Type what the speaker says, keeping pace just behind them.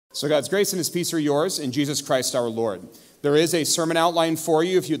So God's grace and his peace are yours in Jesus Christ our Lord. There is a sermon outline for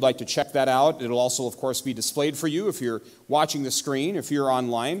you if you'd like to check that out. It'll also, of course, be displayed for you if you're watching the screen, if you're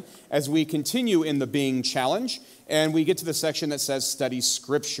online, as we continue in the Being Challenge, and we get to the section that says Study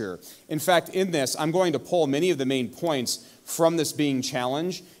Scripture. In fact, in this, I'm going to pull many of the main points from this Being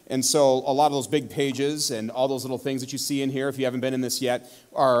Challenge, and so a lot of those big pages and all those little things that you see in here, if you haven't been in this yet,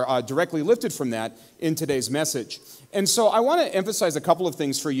 are directly lifted from that in today's message. And so I want to emphasize a couple of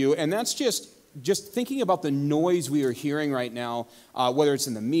things for you, and that's just thinking about the noise we are hearing right now, whether it's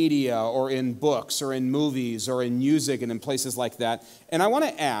in the media or in books or in movies or in music and in places like that. And I want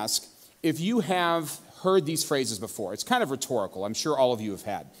to ask if you have heard these phrases before. It's kind of rhetorical. I'm sure all of you have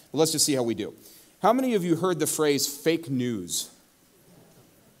had. But let's just see how we do. How many of you heard the phrase fake news?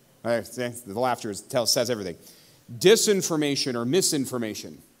 The laughter says everything. Disinformation or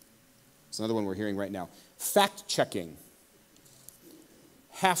misinformation. It's another one we're hearing right now. Fact-checking.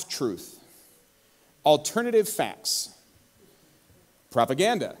 Half-truth. Alternative facts.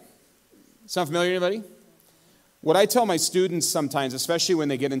 Propaganda. Sound familiar to anybody? What I tell my students sometimes, especially when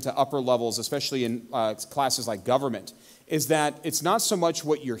they get into upper levels, especially in classes like government, is that it's not so much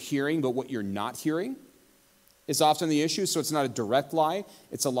what you're hearing, but what you're not hearing is often the issue. So it's not a direct lie.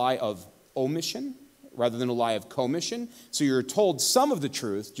 It's a lie of omission rather than a lie of commission. So you're told some of the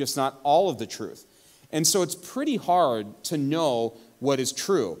truth, just not all of the truth. And so it's pretty hard to know what is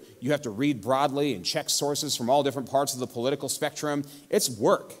true. You have to read broadly and check sources from all different parts of the political spectrum. It's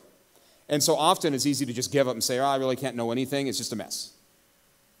work. And so often it's easy to just give up and say, oh, I really can't know anything. It's just a mess.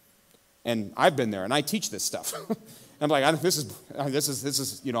 And I've been there, and I teach this stuff. I'm like, this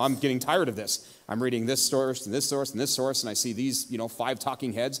is, I'm getting tired of this. I'm reading this source and this source and this source, and I see these, 5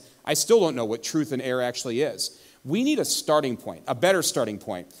 talking heads. I still don't know what truth and error actually is. We need a starting point, a better starting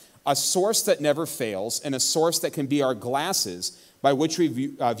point, a source that never fails, and a source that can be our glasses by which we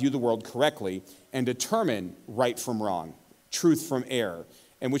view the world correctly and determine right from wrong, truth from error.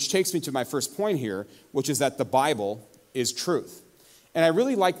 And which takes me to my first point here, which is that the Bible is truth. And I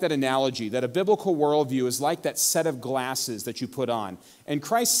really like that analogy, that a biblical worldview is like that set of glasses that you put on. And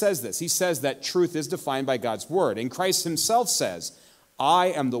Christ says this. He says that truth is defined by God's word. And Christ himself says, I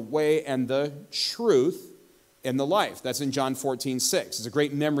am the way and the truth and the life. That's in John 14:6. It's a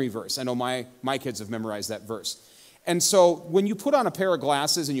great memory verse. I know my kids have memorized that verse. And so when you put on a pair of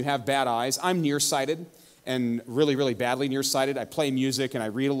glasses and you have bad eyes, I'm nearsighted and really, really badly nearsighted. I play music and I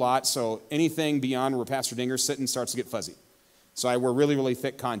read a lot, so anything beyond where Pastor Dinger's sitting starts to get fuzzy. So I wear really, really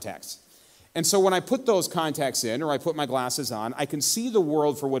thick contacts. And so when I put those contacts in or I put my glasses on, I can see the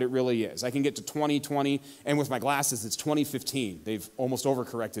world for what it really is. I can get to 20/20, and with my glasses, it's 20/15. They've almost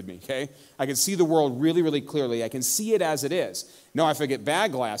overcorrected me, okay? I can see the world really, really clearly. I can see it as it is. Now, if I get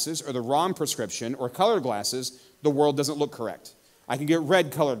bad glasses or the wrong prescription or colored glasses, the world doesn't look correct. I can get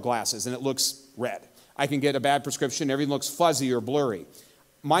red-colored glasses, and it looks red. I can get a bad prescription, everything looks fuzzy or blurry.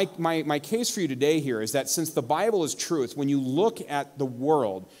 My case for you today here is that since the Bible is truth, when you look at the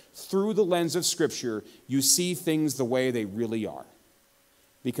world through the lens of Scripture, you see things the way they really are,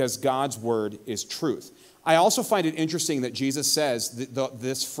 because God's word is truth. I also find it interesting that Jesus says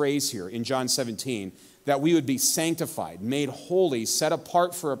this phrase here in John 17, that we would be sanctified, made holy, set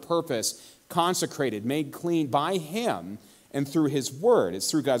apart for a purpose, consecrated, made clean by him and through his word.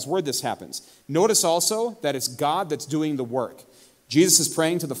 It's through God's word this happens. Notice also that it's God that's doing the work. Jesus is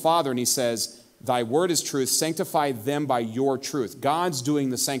praying to the Father and he says, thy word is truth, sanctify them by your truth. God's doing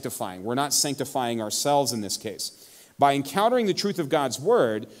the sanctifying. We're not sanctifying ourselves in this case. By encountering the truth of God's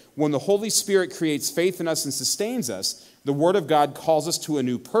word, when the Holy Spirit creates faith in us and sustains us, the word of God calls us to a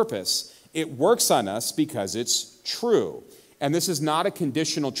new purpose. It works on us because it's true. And this is not a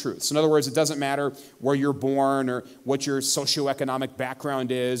conditional truth. So in other words, it doesn't matter where you're born or what your socioeconomic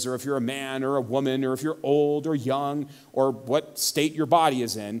background is, or if you're a man or a woman, or if you're old or young, or what state your body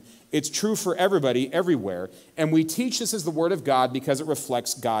is in. It's true for everybody, everywhere. And we teach this as the word of God because it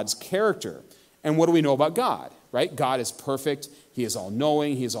reflects God's character. And what do we know about God, right? God is perfect. He is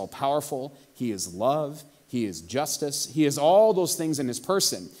all-knowing. He is all-powerful. He is love. He is justice. He is all those things in his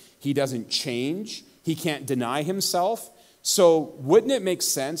person. He doesn't change. He can't deny himself. So wouldn't it make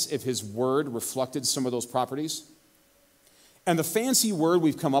sense if his word reflected some of those properties? And the fancy word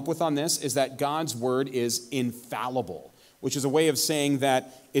we've come up with on this is that God's word is infallible, which is a way of saying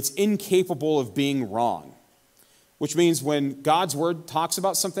that it's incapable of being wrong, which means when God's word talks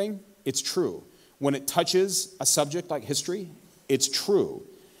about something, it's true. When it touches a subject like history, it's true.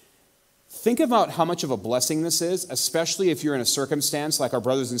 Think about how much of a blessing this is, especially if you're in a circumstance like our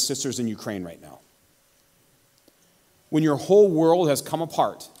brothers and sisters in Ukraine right now. When your whole world has come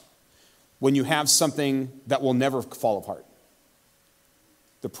apart, when you have something that will never fall apart.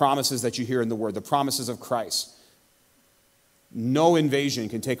 the promises that you hear in the Word, the promises of Christ, no invasion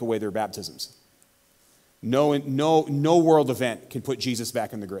can take away their baptisms. No world event can put Jesus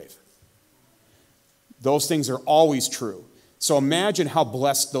back in the grave. Those things are always true. So imagine how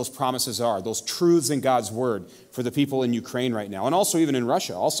blessed those promises are, those truths in God's Word for the people in Ukraine right now, and also even in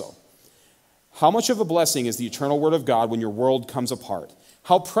Russia also. How much of a blessing is the eternal Word of God when your world comes apart?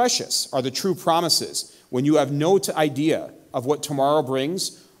 How precious are the true promises when you have no idea of what tomorrow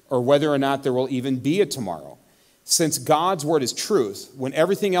brings or whether or not there will even be a tomorrow? Since God's Word is truth, when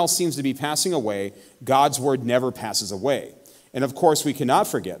everything else seems to be passing away, God's Word never passes away. And of course, we cannot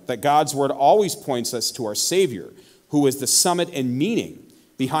forget that God's Word always points us to our Savior, who is the summit and meaning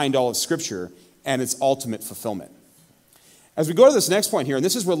behind all of Scripture and its ultimate fulfillment. As we go to this next point here, and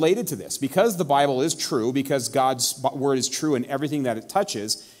this is related to this, because the Bible is true, because God's Word is true in everything that it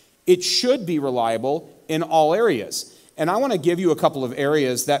touches, it should be reliable in all areas. And I want to give you a couple of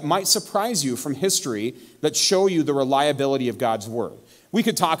areas that might surprise you from history that show you the reliability of God's Word. We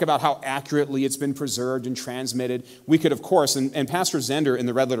could talk about how accurately it's been preserved and transmitted. We could, of course, and Pastor Zender in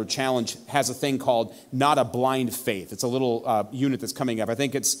the Red Letter Challenge has a thing called Not a Blind Faith. It's a little unit that's coming up. I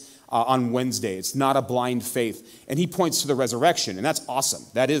think it's on Wednesday. It's Not a Blind Faith. And he points to the resurrection, and that's awesome.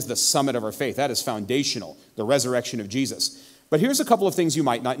 That is the summit of our faith. That is foundational, the resurrection of Jesus. But here's a couple of things you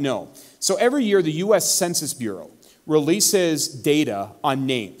might not know. So every year, the U.S. Census Bureau releases data on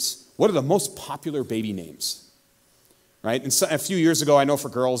names. What are the most popular baby names? Right? And so, a few years ago, I know for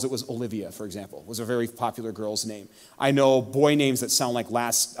girls, it was Olivia, for example, was a very popular girl's name. I know boy names that sound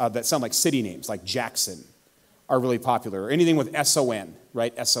like city names, like Jackson, are really popular. Or anything with S-O-N,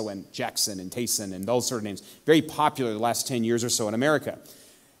 right? S-O-N, Jackson and Tayson and those sort of names. Very popular the last 10 years or so in America.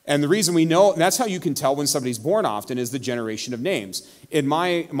 And the reason we know, and that's how you can tell when somebody's born often, is the generation of names. In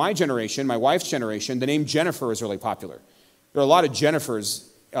my generation, my wife's generation, the name Jennifer is really popular. There are a lot of Jennifers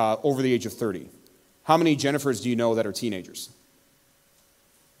over the age of 30. How many Jennifers do you know that are teenagers?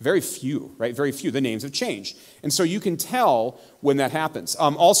 Very few, right? Very few. The names have changed. And so you can tell when that happens.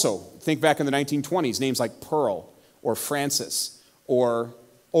 Also, think back in the 1920s, names like Pearl or Francis or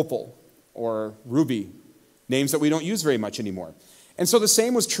Opal or Ruby, names that we don't use very much anymore. And so the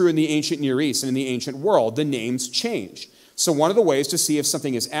same was true in the ancient Near East and in the ancient world. The names change. So one of the ways to see if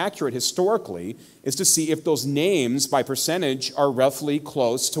something is accurate historically is to see if those names by percentage are roughly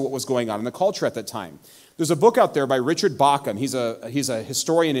close to what was going on in the culture at that time. There's a book out there by Richard Bauckham. He's a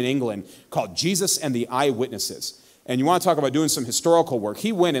historian in England called Jesus and the Eyewitnesses. And you want to talk about doing some historical work.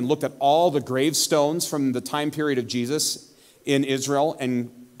 He went and looked at all the gravestones from the time period of Jesus in Israel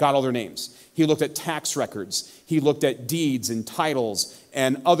and got all their names. He looked at tax records. He looked at deeds and titles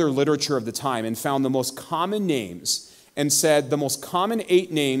and other literature of the time and found the most common names and said the most common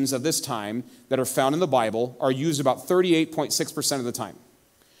 8 names of this time that are found in the Bible are used about 38.6% of the time.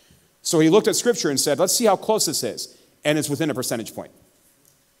 So he looked at Scripture and said, let's see how close this is. And it's within a percentage point.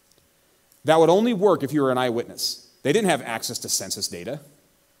 That would only work if you were an eyewitness. They didn't have access to census data.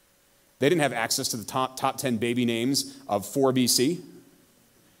 They didn't have access to the top 10 baby names of 4 BC.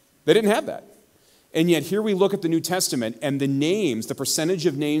 They didn't have that. And yet here we look at the New Testament and the names, the percentage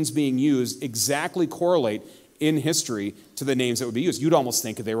of names being used exactly correlate in history to the names that would be used. You'd almost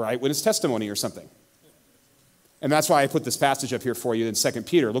think they were eyewitness testimony or something. And that's why I put this passage up here for you in 2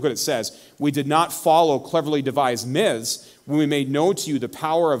 Peter. Look what it says. We did not follow cleverly devised myths when we made known to you the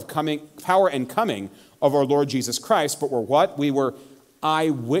power and coming of our Lord Jesus Christ, but were what? We were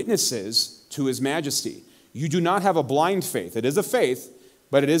eyewitnesses to his majesty. You do not have a blind faith. It is a faith,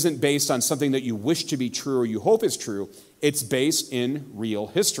 but it isn't based on something that you wish to be true or you hope is true. It's based in real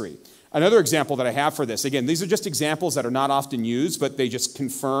history. Another example that I have for this, again, these are just examples that are not often used, but they just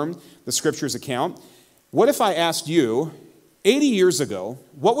confirm the Scripture's account. What if I asked you, 80 years ago,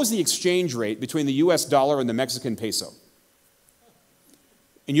 what was the exchange rate between the U.S. dollar and the Mexican peso?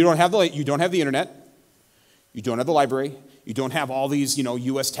 And you don't have the internet, you don't have the library, you don't have all these,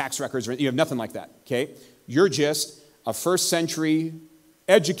 U.S. tax records, you have nothing like that, okay? You're just a first century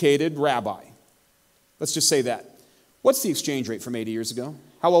educated rabbi. Let's just say that. What's the exchange rate from 80 years ago?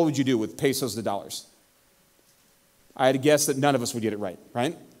 How well would you do with pesos to dollars? I had to guess that none of us would get it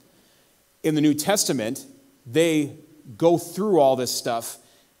right? In the New Testament, they go through all this stuff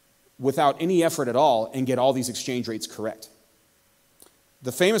without any effort at all and get all these exchange rates correct.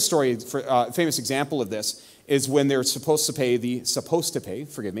 The famous famous example of this is when they're supposed to pay the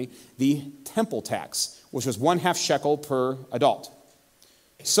temple tax, which was 1/2 shekel per adult.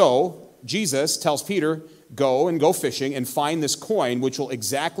 So Jesus tells Peter, go fishing and find this coin which will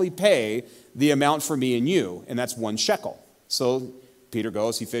exactly pay the amount for me and you, and that's 1 shekel. So Peter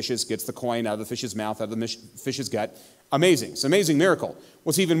goes, he fishes, gets the coin out of the fish's mouth, out of the fish's gut, Amazing. It's an amazing miracle.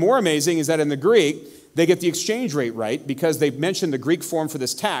 What's even more amazing is that in the Greek, they get the exchange rate right because they mentioned the Greek form for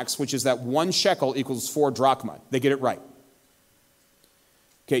this tax, which is that 1 shekel equals 4 drachma. They get it right.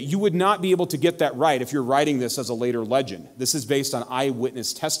 Okay, you would not be able to get that right if you're writing this as a later legend. This is based on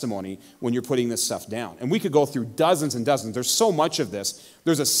eyewitness testimony when you're putting this stuff down. And we could go through dozens and dozens. There's so much of this.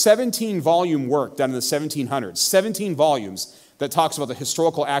 There's a 17-volume work done in the 1700s, 17 volumes that talks about the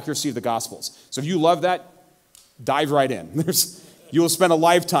historical accuracy of the Gospels. So if you love that, dive right in. You will spend a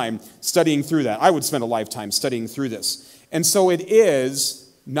lifetime studying through that. I would spend a lifetime studying through this. And so it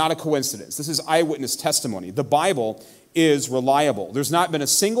is not a coincidence. This is eyewitness testimony. The Bible is reliable. There's not been a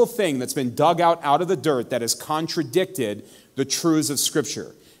single thing that's been dug out of the dirt that has contradicted the truths of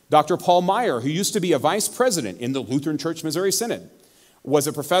Scripture. Dr. Paul Meyer, who used to be a vice president in the Lutheran Church Missouri Synod, was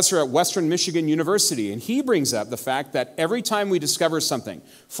a professor at Western Michigan University, and he brings up the fact that every time we discover something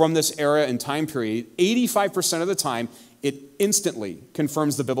from this era and time period, 85% of the time, it instantly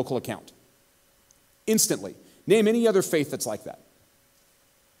confirms the biblical account. Instantly. Name any other faith that's like that.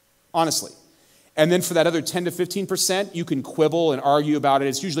 Honestly. And then for that other 10 to 15%, you can quibble and argue about it.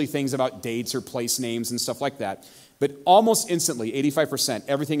 It's usually things about dates or place names and stuff like that. But almost instantly, 85%,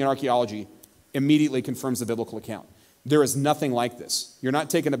 everything in archaeology immediately confirms the biblical account. There is nothing like this. You're not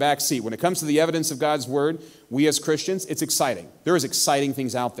taking a back seat. When it comes to the evidence of God's word, we as Christians, it's exciting. There is exciting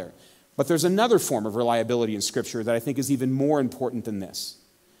things out there. But there's another form of reliability in Scripture that I think is even more important than this.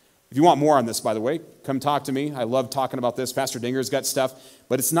 If you want more on this, by the way, come talk to me. I love talking about this. Pastor Dinger's got stuff.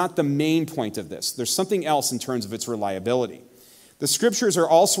 But it's not the main point of this. There's something else in terms of its reliability. The Scriptures are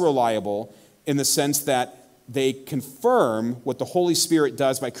also reliable in the sense that they confirm what the Holy Spirit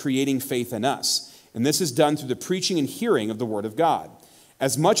does by creating faith in us. And this is done through the preaching and hearing of the Word of God.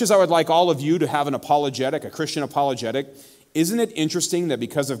 As much as I would like all of you to have an apologetic, a Christian apologetic, isn't it interesting that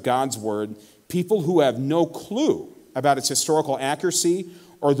because of God's Word, people who have no clue about its historical accuracy,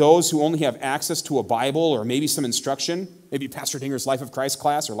 or those who only have access to a Bible or maybe some instruction, maybe Pastor Dinger's Life of Christ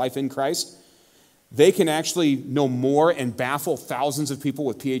class or Life in Christ, they can actually know more and baffle thousands of people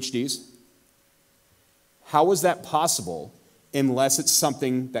with PhDs? How is that possible unless it's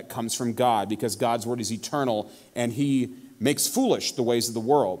something that comes from God? Because God's word is eternal and he makes foolish the ways of the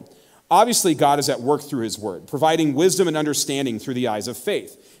world. Obviously, God is at work through his word, providing wisdom and understanding through the eyes of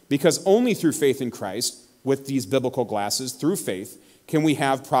faith. Because only through faith in Christ, with these biblical glasses, through faith, can we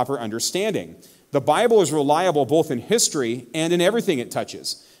have proper understanding. The Bible is reliable both in history and in everything it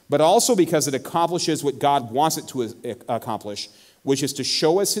touches, but also because it accomplishes what God wants it to accomplish, which is to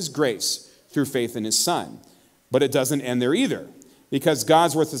show us his grace through faith in his Son. But it doesn't end there either. Because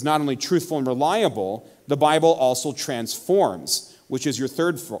God's word is not only truthful and reliable, the Bible also transforms, which is your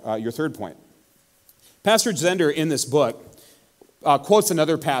third point. Pastor Zender in this book quotes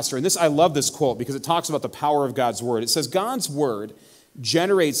another pastor, and I love this quote because it talks about the power of God's word. It says, God's word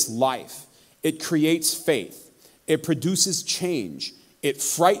generates life. It creates faith. It produces change. It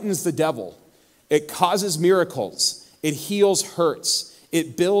frightens the devil. It causes miracles. It heals hurts.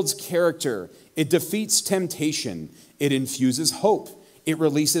 It builds character. It defeats temptation. It infuses hope. It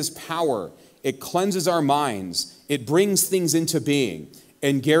releases power. It cleanses our minds. It brings things into being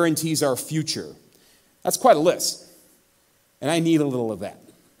and guarantees our future. That's quite a list. And I need a little of that.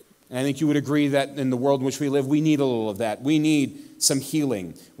 And I think you would agree that in the world in which we live, we need a little of that. We need some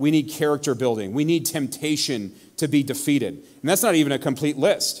healing. We need character building. We need temptation to be defeated. And that's not even a complete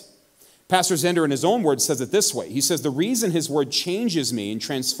list. Pastor Zender, in his own words, says it this way. He says, the reason his word changes me and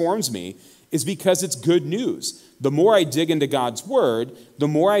transforms me is because it's good news. The more I dig into God's word, the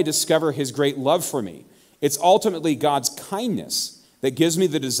more I discover his great love for me. It's ultimately God's kindness that gives me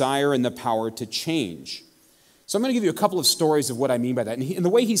the desire and the power to change. So I'm going to give you a couple of stories of what I mean by that. And the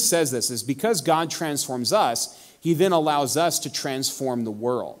way he says this is because God transforms us, he then allows us to transform the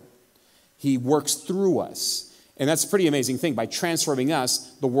world. He works through us. And that's a pretty amazing thing. By transforming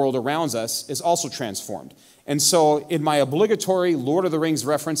us, the world around us is also transformed. And so in my obligatory Lord of the Rings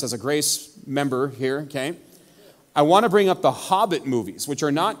reference as a Grace member here, okay, I want to bring up the Hobbit movies, which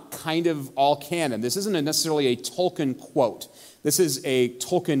are not kind of all canon. This isn't necessarily a Tolkien quote. This is a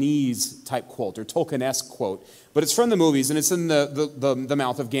Tolkienese type quote or Tolkien-esque quote. But it's from the movies, and it's in the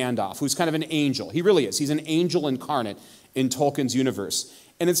mouth of Gandalf, who's kind of an angel. He really is. He's an angel incarnate in Tolkien's universe.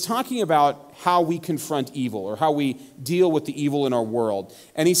 And it's talking about how we confront evil or how we deal with the evil in our world.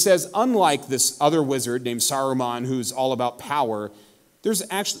 And he says, unlike this other wizard named Saruman, who's all about power,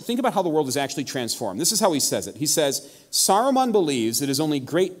 think about how the world is actually transformed. This is how he says it. He says, Saruman believes it is only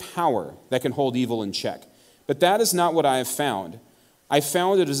great power that can hold evil in check. But that is not what I have found. I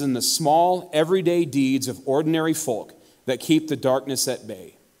found it is in the small, everyday deeds of ordinary folk that keep the darkness at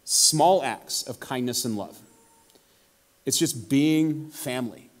bay. Small acts of kindness and love. It's just being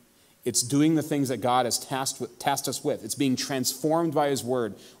family. It's doing the things that God has tasked us with. It's being transformed by his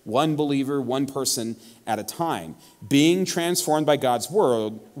word, one believer, one person at a time. Being transformed by God's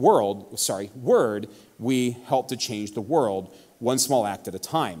word, we help to change the world, one small act at a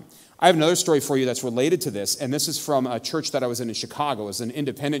time. I have another story for you that's related to this, and this is from a church that I was in Chicago. It was an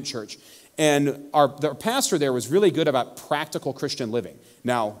independent church. And the pastor there was really good about practical Christian living.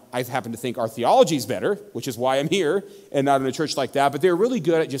 Now, I happen to think our theology is better, which is why I'm here and not in a church like that, but they were really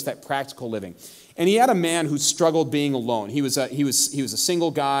good at just that practical living. And he had a man who struggled being alone. He was a single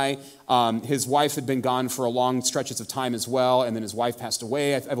guy. His wife had been gone for a long stretches of time as well, and then his wife passed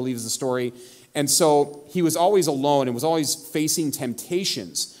away, I believe is the story. And so he was always alone and was always facing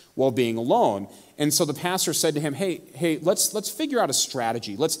temptations while being alone. And so the pastor said to him, hey, let's figure out a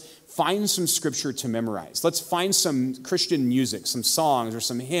strategy. Let's find some scripture to memorize. Let's find some Christian music, some songs or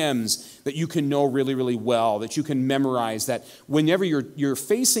some hymns that you can know really, really well, that you can memorize, that whenever you're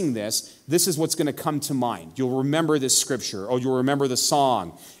facing this is what's going to come to mind. You'll remember this scripture, or you'll remember the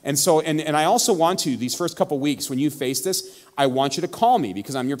song. And so, and I also want to, these first couple weeks, when you face this, I want you to call me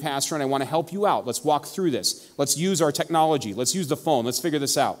because I'm your pastor and I want to help you out. Let's walk through this. Let's use our technology. Let's use the phone. Let's figure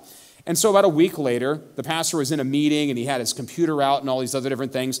this out. And so about a week later, the pastor was in a meeting and he had his computer out and all these other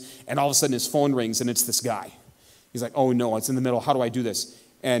different things. And all of a sudden his phone rings and it's this guy. He's like, oh no, it's in the middle. How do I do this?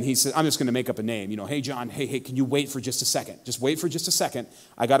 And he said, I'm just going to make up a name. Hey, John, hey, can you wait for just a second? Just wait for just a second.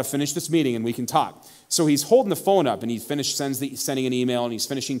 I got to finish this meeting and we can talk. So he's holding the phone up and he finished sending an email and he's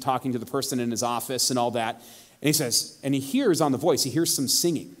finishing talking to the person in his office and all that. And he says, and he hears on the voice, he hears some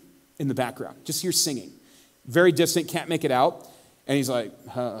singing in the background. Just hears singing. Very distant, can't make it out. And he's like,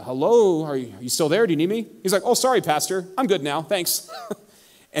 hello, are you still there? Do you need me? He's like, oh, sorry, pastor. I'm good now. Thanks.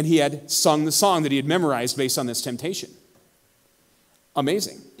 And he had sung the song that he had memorized based on this temptation.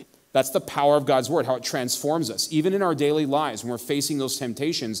 Amazing. That's the power of God's word, how it transforms us. Even in our daily lives, when we're facing those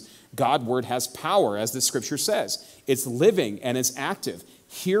temptations, God's word has power, as the scripture says. It's living and it's active.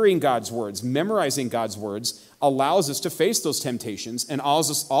 Hearing God's words, memorizing God's words allows us to face those temptations and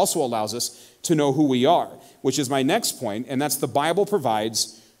also allows us to know who we are, which is my next point, and that's the Bible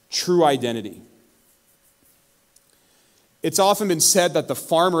provides true identity. It's often been said that the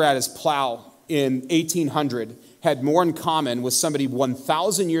farmer at his plow in 1800 had more in common with somebody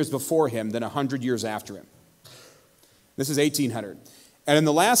 1,000 years before him than 100 years after him. This is 1800. And in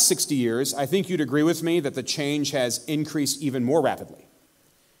the last 60 years, I think you'd agree with me that the change has increased even more rapidly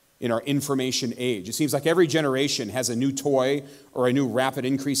in our information age. It seems like every generation has a new toy or a new rapid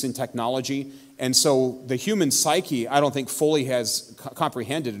increase in technology. And so the human psyche, I don't think fully has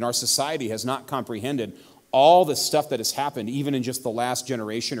comprehended, and our society has not comprehended all the stuff that has happened even in just the last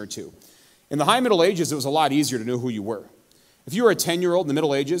generation or two. In the high Middle Ages, it was a lot easier to know who you were. If you were a 10-year-old in the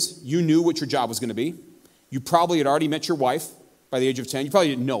Middle Ages, you knew what your job was going to be. You probably had already met your wife by the age of 10. You probably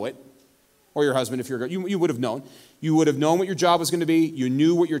didn't know it. Or your husband if you're a girl. You would have known. You would have known what your job was going to be. You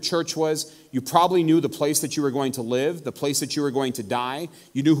knew what your church was. You probably knew the place that you were going to live, the place that you were going to die.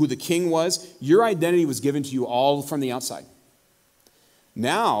 You knew who the king was. Your identity was given to you all from the outside.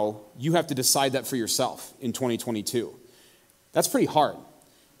 Now, you have to decide that for yourself in 2022. That's pretty hard.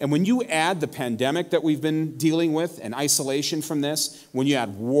 And when you add the pandemic that we've been dealing with and isolation from this, when you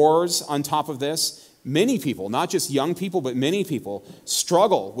add wars on top of this, many people, not just young people, but many people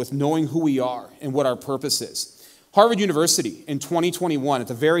struggle with knowing who we are and what our purpose is. Harvard University in 2021, at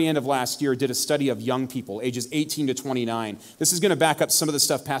the very end of last year, did a study of young people, ages 18 to 29. This is going to back up some of the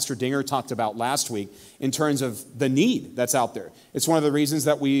stuff Pastor Dinger talked about last week in terms of the need that's out there. It's one of the reasons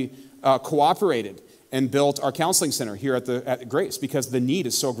that we cooperated and built our counseling center here at Grace, because the need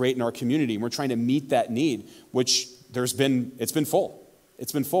is so great in our community, and we're trying to meet that need, which it's been full.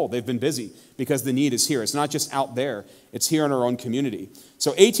 It's been full. They've been busy because the need is here. It's not just out there. It's here in our own community.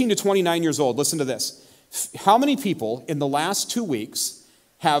 So 18 to 29 years old, listen to this. How many people in the last 2 weeks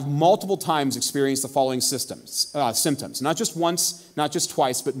have multiple times experienced the following symptoms? Not just once, not just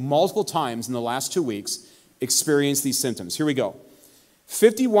twice, but multiple times in the last 2 weeks experienced these symptoms. Here we go.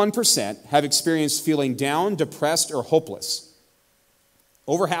 51% have experienced feeling down, depressed, or hopeless.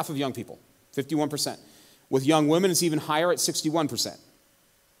 Over half of young people, 51%. With young women, it's even higher at 61%.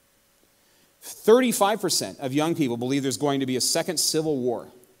 35% of young people believe there's going to be a second civil war.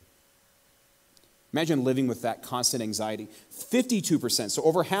 Imagine living with that constant anxiety. 52%, so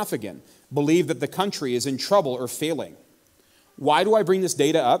over half again, believe that the country is in trouble or failing. Why do I bring this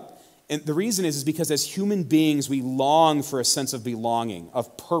data up? And the reason is because as human beings, we long for a sense of belonging,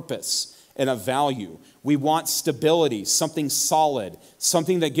 of purpose, and of value. We want stability, something solid,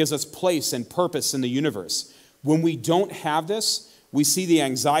 something that gives us place and purpose in the universe. When we don't have this, we see the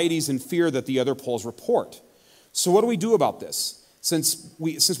anxieties and fear that the other poles report. So what do we do about this? Since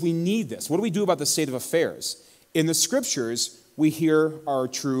we need this, what do we do about the state of affairs? In the scriptures, we hear our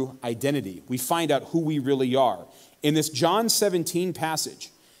true identity. We find out who we really are. In this John 17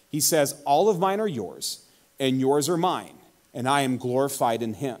 passage, he says, all of mine are yours, and yours are mine, and I am glorified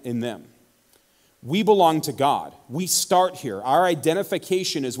in them. We belong to God. We start here. Our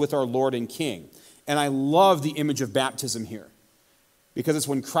identification is with our Lord and King. And I love the image of baptism here, because it's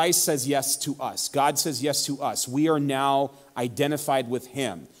when Christ says yes to us. God says yes to us. We are now identified with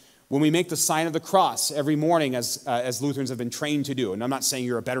him. When we make the sign of the cross every morning, as Lutherans have been trained to do, and I'm not saying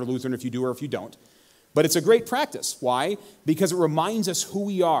you're a better Lutheran if you do or if you don't, but it's a great practice. Why? Because it reminds us who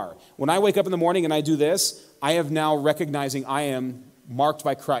we are. When I wake up in the morning and I do this, I am now recognizing I am marked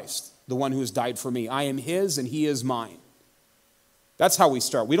by Christ, the one who has died for me. I am his and he is mine. That's how we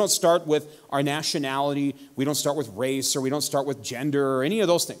start. We don't start with our nationality. We don't start with race, or we don't start with gender or any of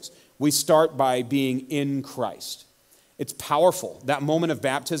those things. We start by being in Christ. It's powerful. That moment of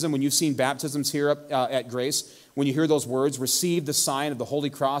baptism, when you've seen baptisms here at Grace, when you hear those words, receive the sign of the Holy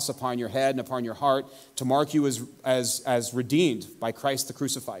Cross upon your head and upon your heart to mark you as redeemed by Christ the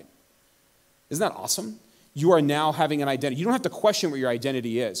crucified. Isn't that awesome? You are now having an identity. You don't have to question what your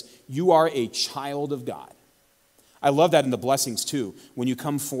identity is. You are a child of God. I love that in the blessings too. When you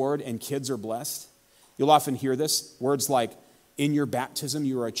come forward and kids are blessed, you'll often hear this, words like, in your baptism,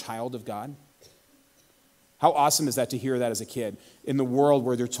 you are a child of God. How awesome is that to hear that as a kid? In the world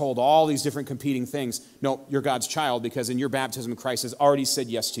where they're told all these different competing things, no, you're God's child, because in your baptism, Christ has already said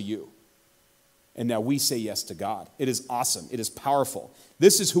yes to you. And now we say yes to God. It is awesome. It is powerful.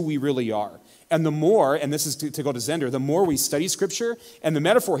 This is who we really are. And the more, and this is to go to Zender, the more we study Scripture, and the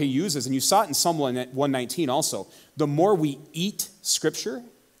metaphor he uses, and you saw it in Psalm 119 also, the more we eat Scripture.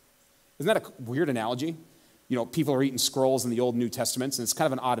 Isn't that a weird analogy? You know, people are eating scrolls in the Old and New Testaments, and it's kind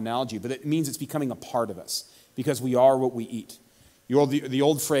of an odd analogy, but it means it's becoming a part of us, because we are what we eat. The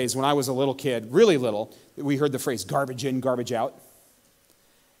old phrase, when I was a little kid, really little, we heard the phrase, garbage in, garbage out.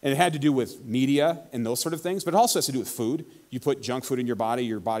 And it had to do with media and those sort of things, but it also has to do with food. You put junk food in your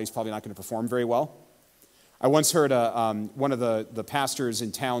body's probably not going to perform very well. I once heard one of the pastors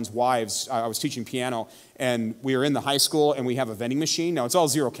in town's wives, I was teaching piano, and we were in the high school, and we have a vending machine. Now, it's all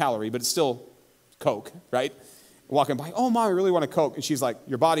 0 calorie, but it's still Coke, right? Walking by, oh, Mom, I really want a Coke. And she's like,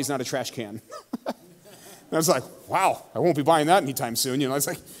 your body's not a trash can. And I was like, wow, I won't be buying that anytime soon. You know, it's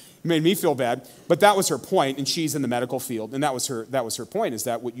like, it made me feel bad. But that was her point, and she's in the medical field, and that was her point, is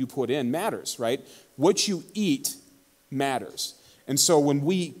that what you put in matters, right? What you eat matters. And so when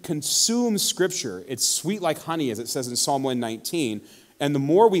we consume Scripture, it's sweet like honey, as it says in Psalm 119, and the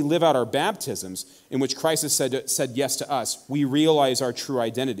more we live out our baptisms, in which Christ has said yes to us, we realize our true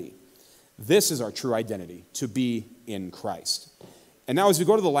identity. This is our true identity, to be in Christ. And now as we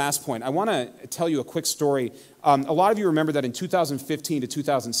go to the last point, I want to tell you a quick story. A lot of you remember that in 2015 to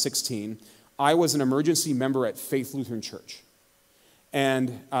 2016, I was an emergency member at Faith Lutheran Church,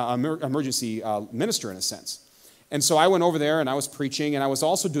 and emergency minister in a sense. And so I went over there and I was preaching, and I was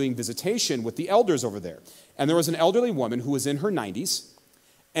also doing visitation with the elders over there. And there was an elderly woman who was in her 90s,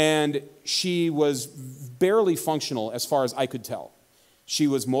 and she was barely functional as far as I could tell. She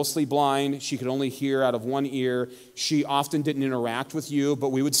was mostly blind. She could only hear out of one ear. She often didn't interact with you, but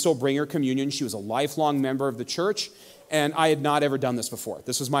we would still bring her communion. She was a lifelong member of the church, and I had not ever done this before.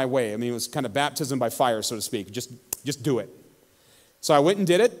 This was my way. I mean, it was kind of baptism by fire, so to speak. Just do it. So I went and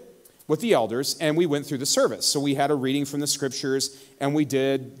did it with the elders, and we went through the service. So we had a reading from the Scriptures, and we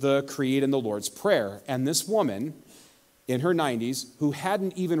did the Creed and the Lord's Prayer. And this woman in her 90s, who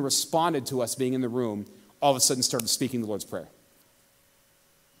hadn't even responded to us being in the room, all of a sudden started speaking the Lord's Prayer.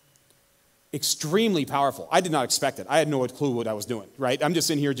 Extremely powerful. I did not expect it. I had no clue what I was doing, right? I'm just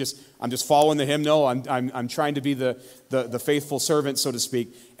in here, I'm just following the hymnal. I'm trying to be the faithful servant, so to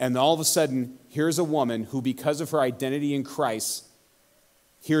speak. And all of a sudden, here's a woman who, because of her identity in Christ,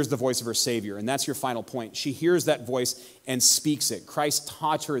 hears the voice of her Savior. And that's your final point. She hears that voice and speaks it. Christ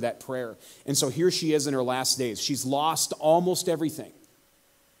taught her that prayer. And so here she is in her last days. She's lost almost everything,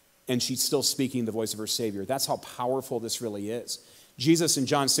 and she's still speaking the voice of her Savior. That's how powerful this really is. Jesus in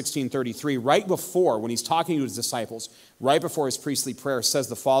John 16:33, right before, when he's talking to his disciples, right before his priestly prayer, says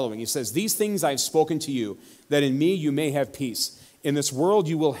the following. He says, "These things I have spoken to you, that in me you may have peace. In this world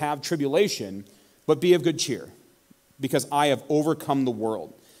you will have tribulation, but be of good cheer, because I have overcome the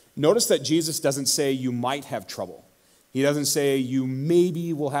world." Notice that Jesus doesn't say you might have trouble. He doesn't say you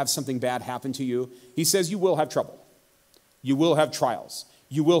maybe will have something bad happen to you. He says you will have trouble. You will have trials.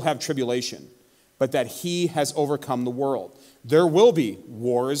 You will have tribulation, but that he has overcome the world. There will be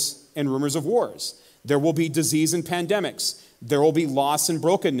wars and rumors of wars. There will be disease and pandemics. There will be loss and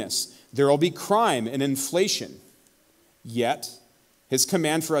brokenness. There will be crime and inflation. Yet, his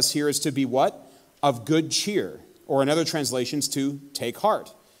command for us here is to be what? Of good cheer, or in other translations, to take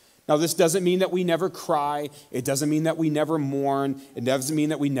heart. Now, this doesn't mean that we never cry. It doesn't mean that we never mourn. It doesn't mean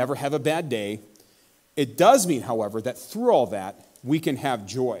that we never have a bad day. It does mean, however, that through all that, we can have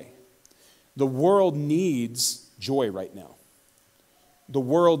joy. The world needs joy right now. The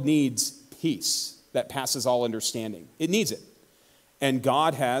world needs peace that passes all understanding. It needs it. And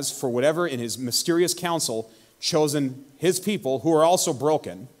God has, for whatever in his mysterious counsel, chosen his people, who are also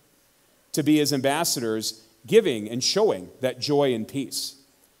broken, to be his ambassadors, giving and showing that joy and peace.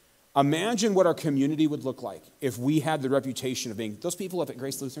 Imagine what our community would look like if we had the reputation of being, those people up at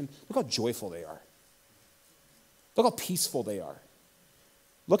Grace Lutheran, look how joyful they are. Look how peaceful they are.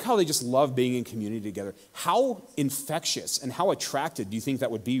 Look how they just love being in community together. How infectious and how attracted do you think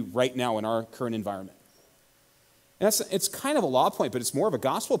that would be right now in our current environment? And it's kind of a law point, but it's more of a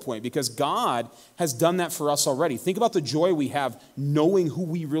gospel point because God has done that for us already. Think about the joy we have knowing who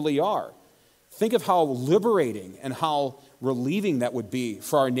we really are. Think of how liberating and how relieving that would be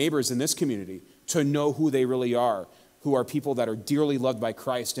for our neighbors in this community to know who they really are, who are people that are dearly loved by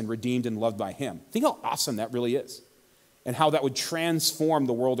Christ and redeemed and loved by him. Think how awesome that really is and how that would transform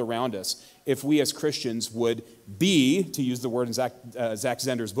the world around us if we as Christians would be, to use the word in Zach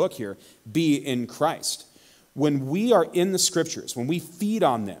Zender's book here, be in Christ. When we are in the scriptures, when we feed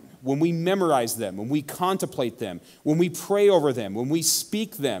on them, when we memorize them, when we contemplate them, when we pray over them, when we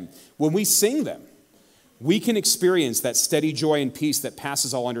speak them, when we sing them, we can experience that steady joy and peace that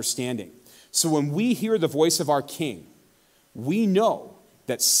passes all understanding. So when we hear the voice of our King, we know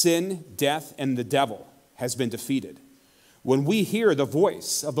that sin, death, and the devil has been defeated. When we hear the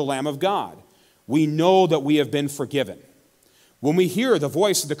voice of the Lamb of God, we know that we have been forgiven. When we hear the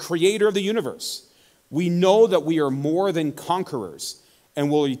voice of the Creator of the universe, we know that we are more than conquerors and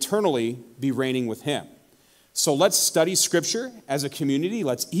will eternally be reigning with him. So let's study Scripture as a community.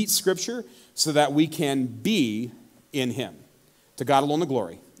 Let's eat Scripture so that we can be in him. To God alone the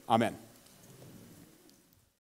glory. Amen.